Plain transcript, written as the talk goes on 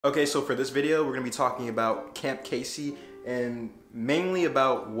Okay, so for this video, we're gonna be talking about Camp Casey and mainly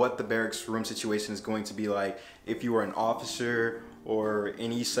about what the barracks room situation is going to be like if you are an officer or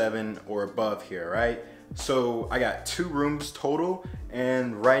an E7 or above here, right? So I got 2 rooms total,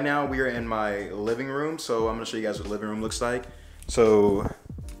 and right now we are in my living room. So I'm gonna show you guys what the living room looks like. So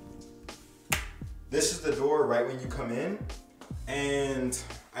this is the door right when you come in, and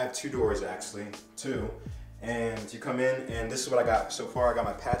I have 2 doors actually, 2. And you come in, and this is what I got so far. I got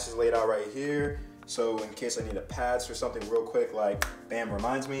my patches laid out right here. So in case I need a pads or something real quick, like bam,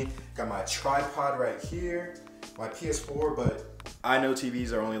 reminds me. Got my tripod right here, my PS4, but I know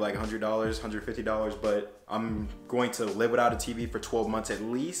TVs are only like $100, $150, but I'm going to live without a TV for 12 months at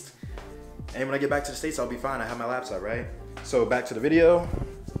least. And when I get back to the States, I'll be fine. I have my laptop, right? So back to the video.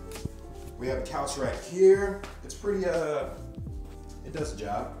 We have a couch right here. It's pretty, it does the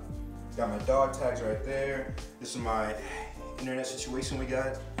job. Got my dog tags right there. This is my internet situation we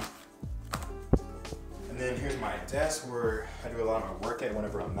got. And then here's my desk where I do a lot of my work at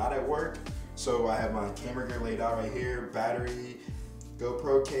whenever I'm not at work. So I have my camera gear laid out right here, battery,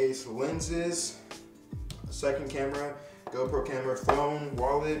 GoPro case, lenses, a second camera, GoPro camera, phone,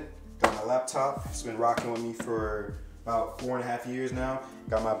 wallet, got my laptop. It's been rocking with me for about 4.5 years now.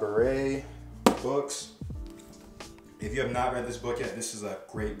 Got my beret, books. If you have not read this book yet, this is a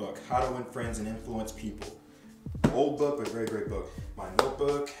great book. How to Win Friends and Influence People. Old book, but very great book. My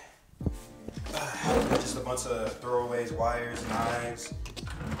notebook. Just a bunch of throwaways, wires, knives.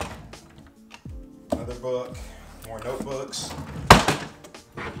 Another book. More notebooks.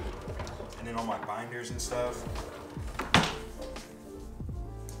 And then all my binders and stuff.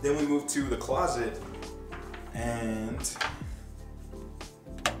 Then we move to the closet. And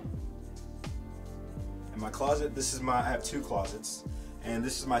my closet, I have 2 closets, and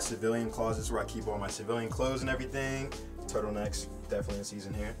this is my civilian closets where I keep all my civilian clothes and everything. Turtlenecks, definitely in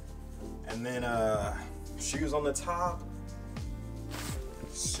season here. And then shoes on the top,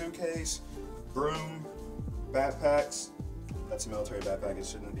 suitcase, broom, backpacks. That's a military backpack, it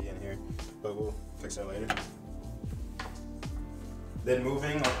shouldn't be in here, but we'll fix that later. Then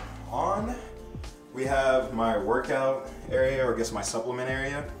moving on, we have my workout area, or I guess my supplement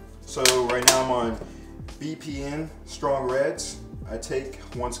area. So right now I'm on BPN Strong Reds. I take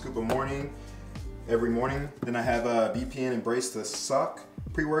 1 scoop a morning, every morning. Then I have BPN Embrace the Suck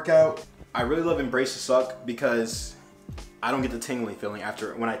pre-workout. I really love Embrace the Suck because I don't get the tingly feeling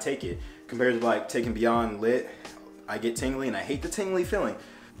after when I take it. Compared to like taking Beyond Lit, I get tingly and I hate the tingly feeling.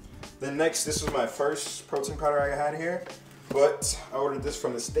 Then next, this was my first protein powder I had here, but I ordered this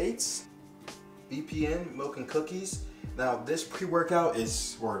from the States. BPN Milk and Cookies. Now this pre-workout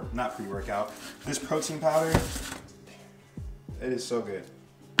is, or not pre-workout, this protein powder, it is so good.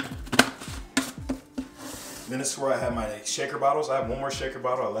 Then this is where I have my shaker bottles. I have 1 more shaker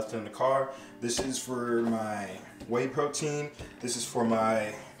bottle I left it in the car. This is for my whey protein. This is for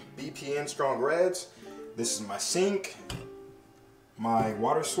my BPN Strong Reds. This is my sink, my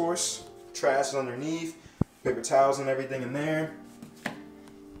water source, trash is underneath, paper towels and everything in there.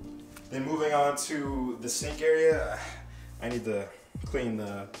 Then moving on to the sink area, I need to clean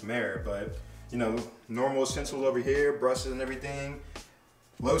the mirror, but you know, normal essentials over here, brushes and everything,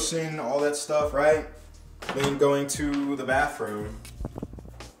 lotion, all that stuff, right? Then going to the bathroom.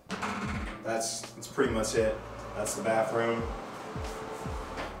 That's pretty much it. That's the bathroom.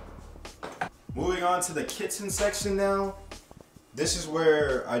 Moving on to the kitchen section now. This is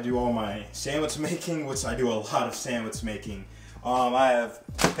where I do all my sandwich making, which I do a lot of sandwich making. I have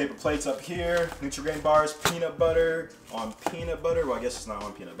paper plates up here, Nutri-Grain bars, peanut butter on peanut butter. Well, I guess it's not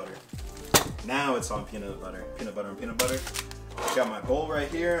on peanut butter. Now it's on peanut butter and peanut butter. Got my bowl right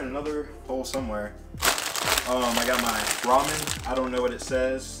here and another bowl somewhere. I got my ramen. I don't know what it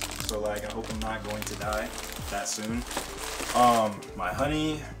says, so like I hope I'm not going to die that soon. My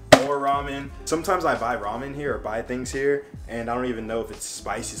honey, more ramen. Sometimes I buy ramen here or buy things here, and I don't even know if it's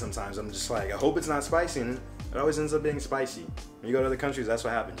spicy sometimes. I'm just like, I hope it's not spicy, and it always ends up being spicy. When you go to other countries, that's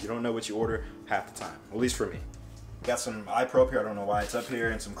what happens. You don't know what you order half the time, at least for me. Got some iPro here, I don't know why it's up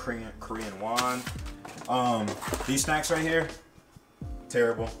here, and some Korean won. These snacks right here,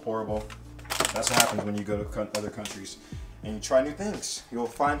 terrible, horrible. That's what happens when you go to other countries and you try new things. You'll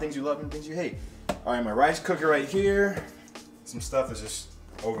find things you love and things you hate. All right, my rice cooker right here. Some stuff is just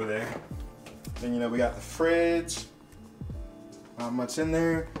over there. Then, you know, we got the fridge. Not much in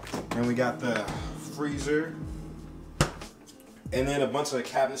there. And we got the freezer. And then a bunch of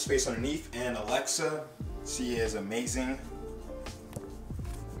cabinet space underneath. And Alexa, she is amazing.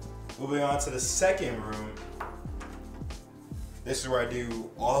 Moving on to the second room. This is where I do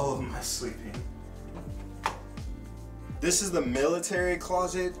all of my sleeping. This is the military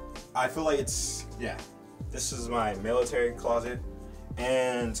closet. I feel like it's, yeah, this is my military closet.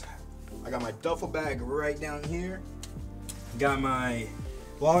 And I got my duffel bag right down here. Got my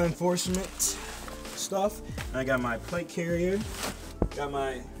law enforcement stuff. And I got my plate carrier. Got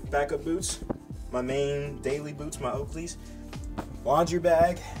my backup boots. My main daily boots, my Oakleys. Laundry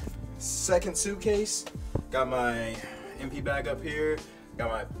bag. Second suitcase. Got my MP bag up here.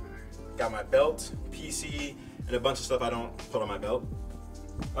 Got my belt, PC, and a bunch of stuff I don't put on my belt.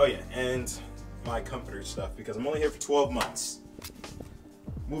 Oh yeah, and my comforter stuff because I'm only here for 12 months.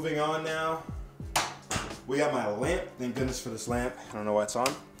 Moving on now, we got my lamp. Thank goodness for this lamp. I don't know why it's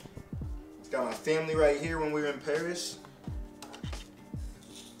on. Got my family right here when we were in Paris.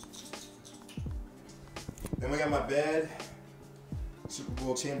 Then we got my bed. Super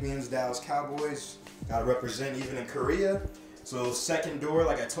Bowl champions, Dallas Cowboys. Gotta represent even in Korea. So second door,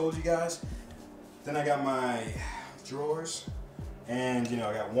 like I told you guys. Then I got my drawers. And you know,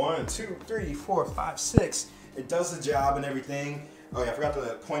 I got 1, 2, 3, 4, 5, 6. It does the job and everything. Oh yeah, I forgot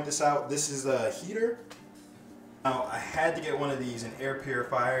to point this out. This is the heater. Now, I had to get one of these, an air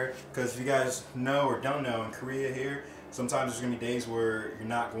purifier, because if you guys know or don't know, in Korea here, sometimes there's gonna be days where you're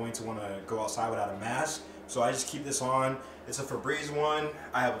not going to wanna go outside without a mask. So I just keep this on. It's a Febreze one.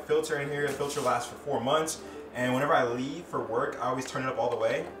 I have a filter in here. The filter lasts for 4 months. And whenever I leave for work, I always turn it up all the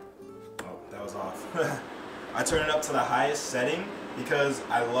way. Oh, that was off. I turn it up to the highest setting because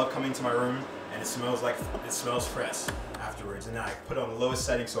I love coming to my room and it smells fresh afterwards. And then I put it on the lowest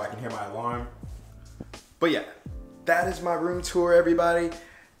setting so I can hear my alarm. But yeah, that is my room tour, everybody.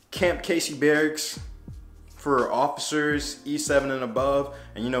 Camp Casey Barracks for officers, E7 and above.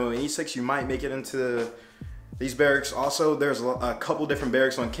 And you know, in E6, you might make it into these barracks. Also, there's a couple different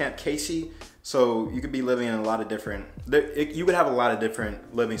barracks on Camp Casey. So you could be living in a lot of different, you could have a lot of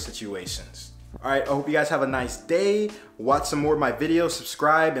different living situations. All right, I hope you guys have a nice day. Watch some more of my videos,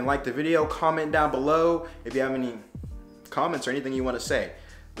 subscribe and like the video, comment down below if you have any comments or anything you want to say.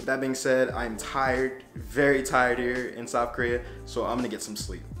 With that being said, I'm tired, very tired here in South Korea, so I'm gonna get some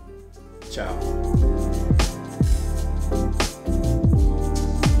sleep. Ciao.